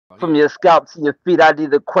From your scalp to your feet, I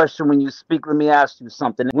need a question when you speak. Let me ask you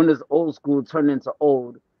something. When does old school turn into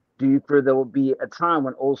old? Do you feel there will be a time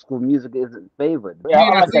when old school music isn't favored? I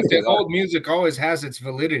mean, I think that old music always has its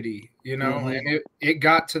validity, you know, and it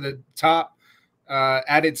got to the top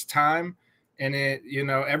at its time, and it, you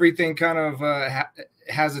know, everything kind of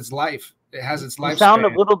has its life. It has its lifespan.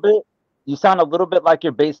 You sound a little bit like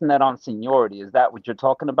you're basing that on seniority. Is that what you're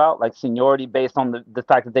talking about? Like seniority based on the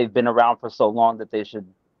fact that they've been around for so long that they should.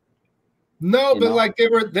 No, but like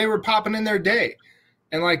they were popping in their day,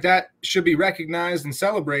 and like that should be recognized and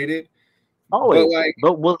celebrated. Always,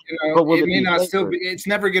 but like, it may not still be. It's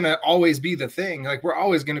never gonna always be the thing. Like we're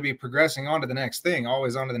always gonna be progressing on to the next thing,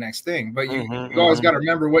 always on to the next thing. But you always got to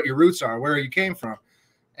remember what your roots are, where you came from,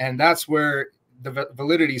 and that's where the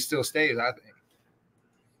validity still stays, I think.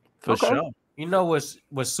 For sure. You know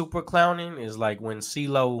what's super clowning is like when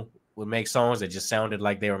CeeLo would make songs that just sounded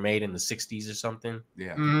like they were made in the 60s or something.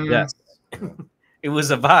 Yeah. Yes. It was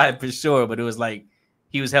a vibe for sure, but it was like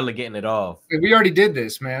he was hella getting it off. We already did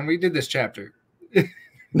this, man. We did this chapter.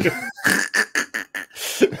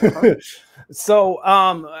 So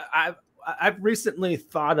I've recently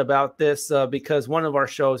thought about this because one of our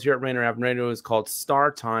shows here at Rainer Avenue Radio is called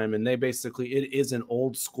Star Time, and it is an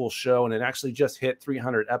old school show, and it actually just hit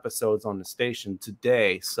 300 episodes on the station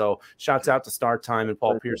today. So shouts out to Star Time and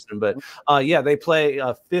Paul Pearson. But yeah, they play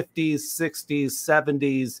 50s, 60s,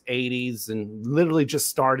 70s, 80s, and literally just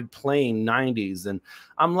started playing 90s. And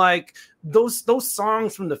I'm like, those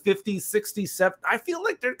songs from the 50s, 60s, 70s, I feel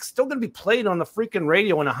like they're still going to be played on the freaking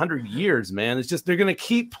radio in 100 years, man. It's just they're going to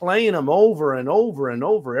keep playing them over and over and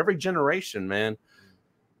over every generation, man.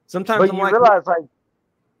 Sometimes but you realize, like,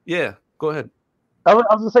 yeah, go ahead. I was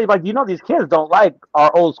going to say, like, you know, these kids don't like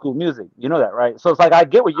our old school music. You know that, right? So it's like I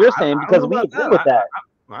get what you're saying because we agree with that.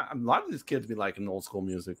 A lot of these kids be liking old school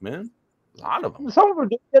music, man. A lot of them. Some of them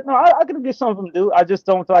do. No, I can agree. Some of them do. I just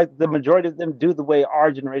don't feel like the majority of them do the way our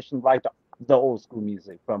generation liked the old school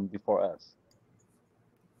music from before us.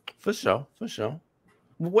 For sure, for sure.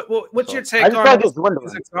 What's your take on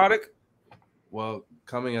this, Exotic? Well,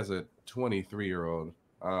 coming as a 23-year-old,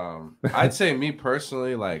 I'd say me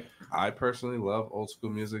personally, like I personally love old school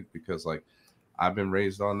music because like I've been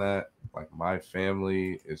raised on that. Like my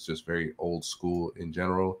family is just very old school in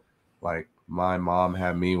general. Like my mom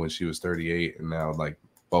had me when she was 38, and now like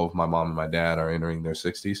both my mom and my dad are entering their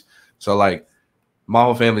 60s. So like my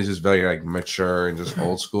whole family is just very like mature and just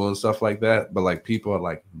old school and stuff like that. But like people are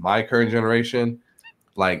like my current generation,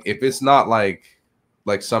 like if it's not like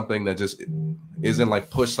something that just isn't like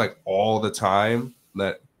pushed like all the time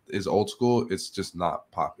that is old school, it's just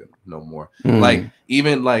not popping no more. Like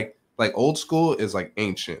even like old school is like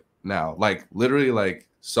ancient now. Like literally like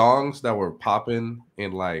songs that were popping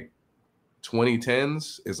in like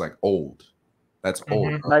 2010s is like old. That's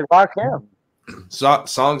old. Like Rakim.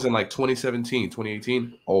 Songs in like 2017,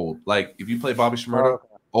 2018, old. Like if you play Bobby Shmurda,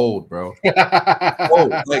 old, bro.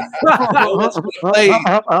 Old. Like, no one's gonna play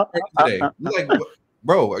today. Like,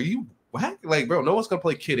 bro, are you what? Like, bro, no one's gonna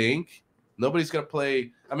play Kid Ink. Nobody's gonna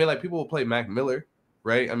play. I mean, like people will play Mac Miller,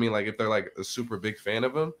 right? I mean, like if they're like a super big fan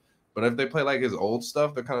of him, but if they play like his old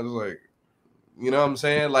stuff, they're kind of just like, you know what I'm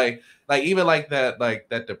saying? Like even like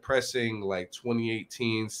that depressing like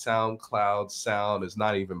 2018 SoundCloud sound is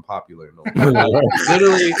not even popular no more. Like,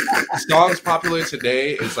 literally, songs popular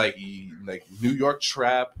today is like New York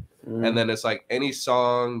trap, and then it's like any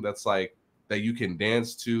song that's like that you can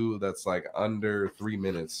dance to that's like under 3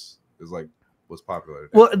 minutes is like what's popular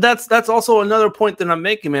today. Well, that's also another point that I'm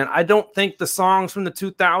making, man. I don't think the songs from the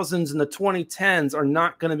 2000s and the 2010s are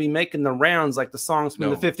not going to be making the rounds like the songs from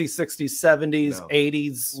the 50s, 60s, 70s,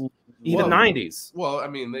 80s, even 90s. Well, I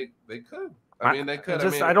mean, they could. I mean, they could.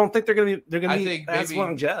 I don't think they're going to be as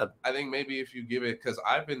longevity. I think maybe if you give it, because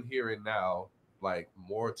I've been hearing now like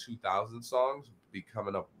more 2000 songs be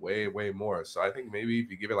coming up way more. So I think maybe if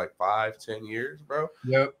you give it like 5-10 years, bro.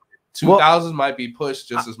 Yep. 2000s might be pushed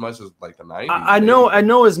just as much as like the 90s. I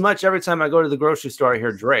know as much every time I go to the grocery store. I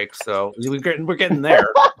hear Drake, so we're getting there.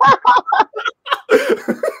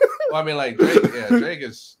 Well, I mean, like Drake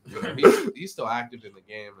is, you know, he's still active in the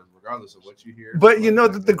game, and regardless of what you hear. But you know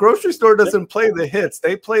that the grocery store doesn't play the hits;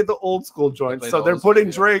 they play the old school joints. So they're putting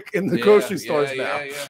Drake in the grocery stores now. Yeah.